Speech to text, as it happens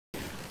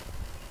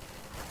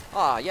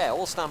Ah, yeah,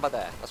 all stand by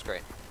there. That's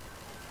great.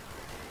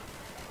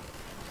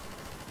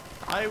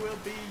 I will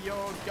be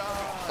your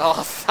god.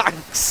 Oh,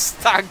 thanks,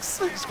 thanks.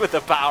 He's with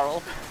a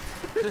barrel.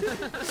 I'm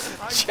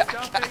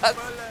Jackass. stopping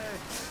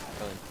bullets.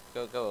 Owen,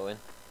 go, Owen.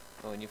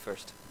 Owen, you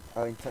first.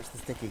 Owen, touch the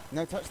sticky.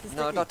 No, touch the sticky.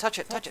 No, no, touch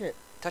it. Touch it.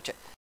 Touch it.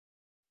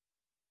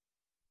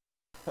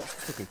 Touch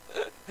the sticky.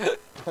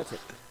 Touch it.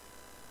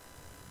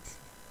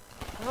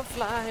 I'm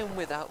flying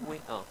without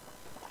wings. Oh.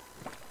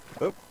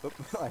 Oh, oh,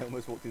 I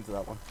almost walked into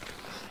that one.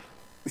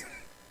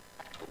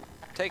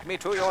 Take me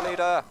to your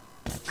leader.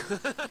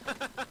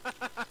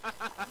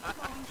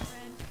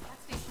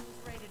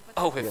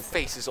 Oh, her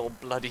face is all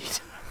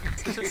bloodied.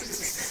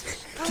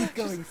 Keep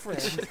going,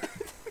 friend.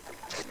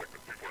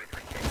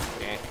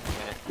 Yeah,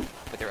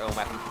 with your own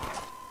weapon.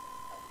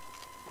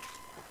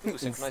 Ooh,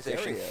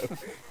 synchronization.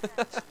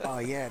 Oh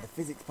yeah, the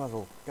physics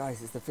puzzle.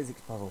 Guys, it's the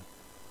physics puzzle.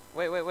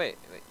 Wait.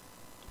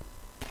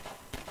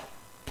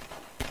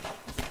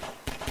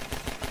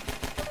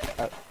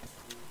 Oh.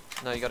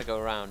 No, you gotta go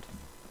around.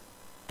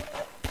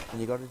 And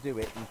you gotta do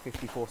it in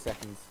 54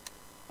 seconds.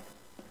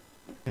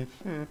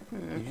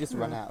 You just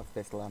run out of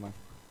pistol ammo.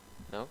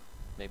 No?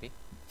 Maybe?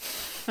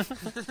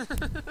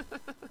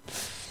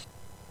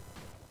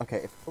 Okay,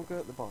 if we'll go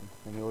at the bottom,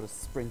 then we ought to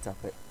sprint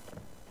up it.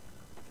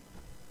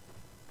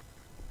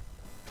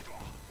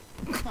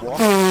 What?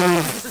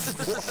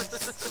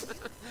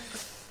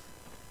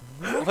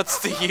 What's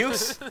the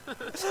use?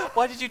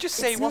 Why did you just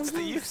say what's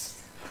the use?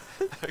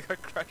 I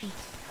got crushed.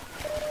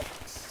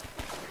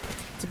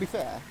 To be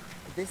fair,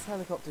 this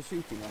helicopter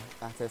shooting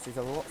at us is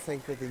a lot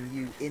safer than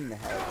you in the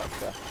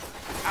helicopter.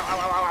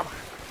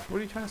 What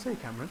are you trying to say,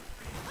 Cameron?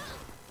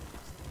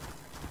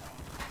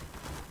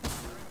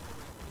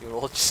 You're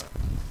all just...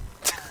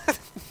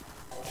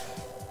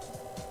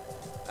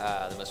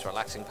 the most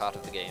relaxing part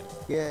of the game.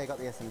 Yeah, I got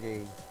the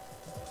SMG.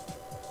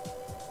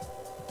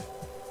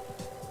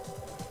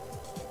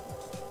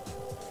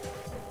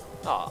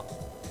 Ah,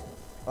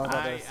 Oh no,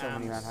 I there's so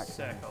many am man hacks.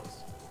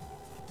 circles.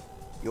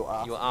 You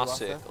are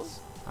circles.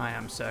 I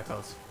am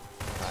circles.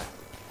 Right.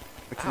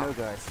 But you know,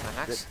 guys, Man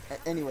hacks. that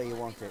any way you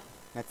want it,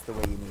 that's the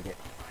way you need it.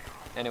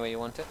 Any way you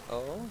want it.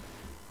 Oh.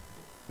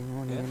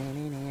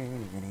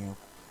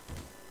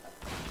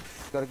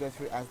 Gotta go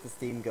through as the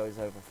steam goes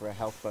over for a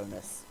health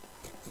bonus.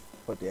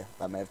 Oh dear,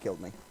 that may have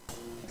killed me.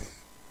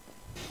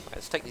 Right,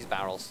 let's take these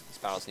barrels. These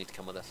barrels need to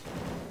come with us.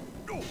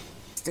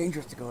 It's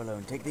dangerous to go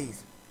alone, take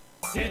these.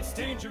 It's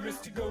dangerous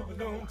to go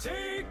alone.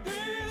 Take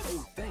this.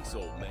 Oh, thanks,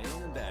 old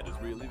man. That is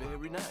really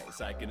very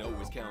nice. I can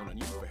always count on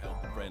you for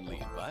help and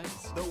friendly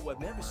advice. Though I've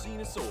never seen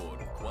a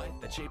sword of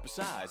quite that shape or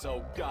size.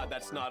 Oh God,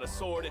 that's not a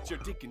sword. It's your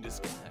dick in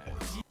disguise.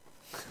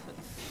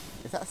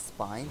 Is that a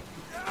spine?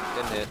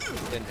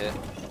 Didn't hit.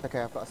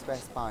 Okay, I've got a spare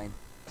spine.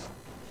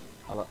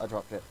 I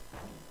dropped it.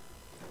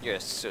 You're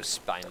so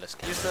spineless.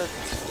 Use the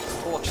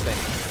torch thing.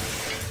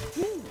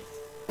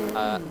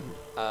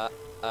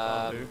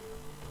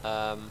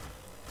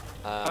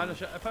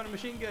 I found a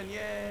machine gun,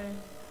 yay!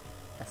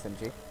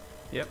 SMG.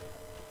 Yep.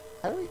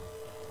 How do we...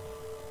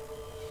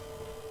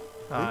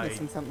 Are we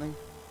missing something?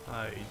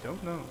 I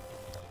don't know.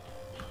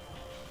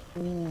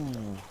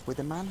 Ooh, were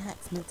the man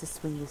hacks meant to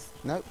swing this?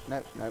 Nope,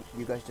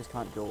 you guys just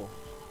can't door.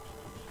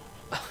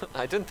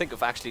 I didn't think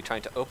of actually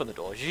trying to open the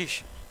door.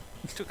 Yeesh.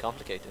 It's too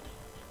complicated.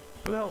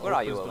 Well, where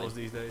are you, Owen?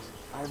 These days?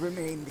 I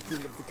remain the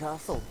king of the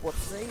castle. What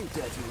say you,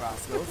 dirty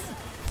rascals?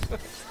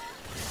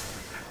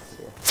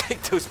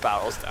 Take those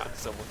barrels down,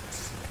 someone.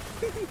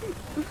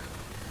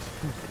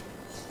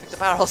 Take the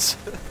barrels.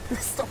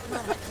 Stop the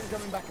man hacks from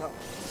coming back up.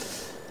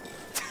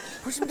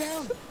 Push him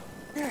down.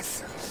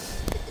 Yes.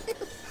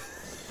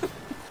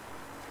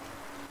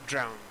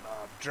 Drown,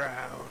 Bob,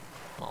 drown.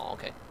 Oh,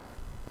 okay.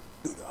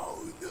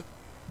 Drown.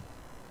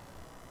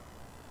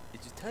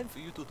 It is time for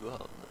you to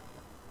drown.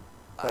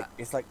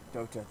 It's like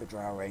Dota, the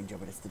Drow Ranger,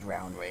 but it's the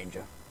Drowned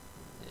Ranger.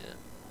 Yeah.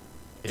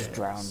 Yes.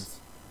 Drowns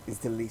is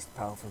the least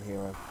powerful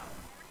hero.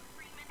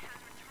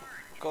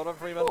 Gordon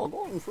Freeman. Oh,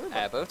 Gordon Freeman.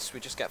 Airboats. We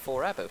just get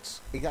 4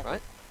 airboats. Exactly.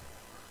 Right?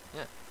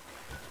 Yeah.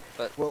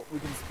 But well, we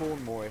can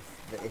spawn more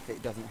if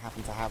it doesn't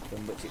happen to have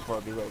them, which it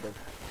probably will do.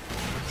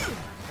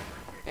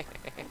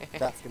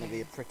 That's going to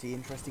be a pretty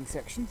interesting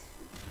section.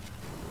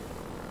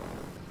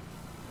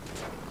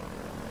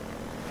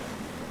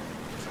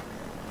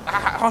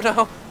 ah, oh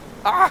no!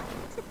 Ah!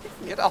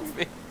 Get off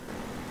me!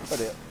 Oh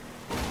dear.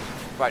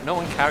 Right, no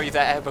one carry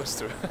their airboats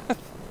through.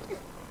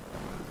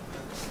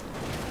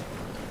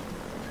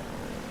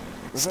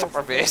 Stop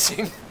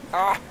reversing!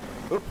 Ah!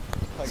 Oops.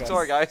 Hi, guys.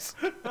 Sorry, guys.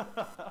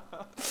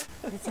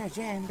 It's a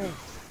jambo.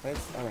 Where's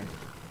Owen?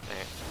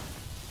 Okay.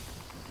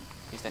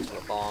 He's next to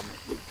a bomb.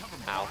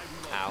 Ow,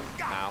 ow,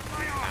 ow,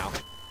 ow.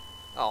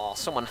 Oh,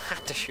 someone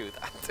had to shoot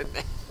that, didn't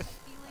they?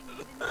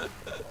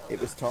 It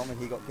was Tom and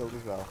he got killed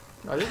as well.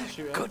 I didn't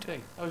shoot Good.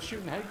 anything. I was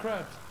shooting hate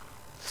crabs.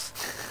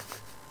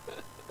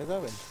 There's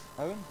Owen.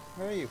 Owen,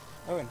 where are you?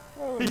 Owen.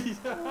 Owen.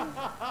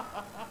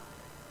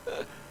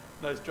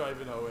 Nice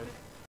driving, Owen.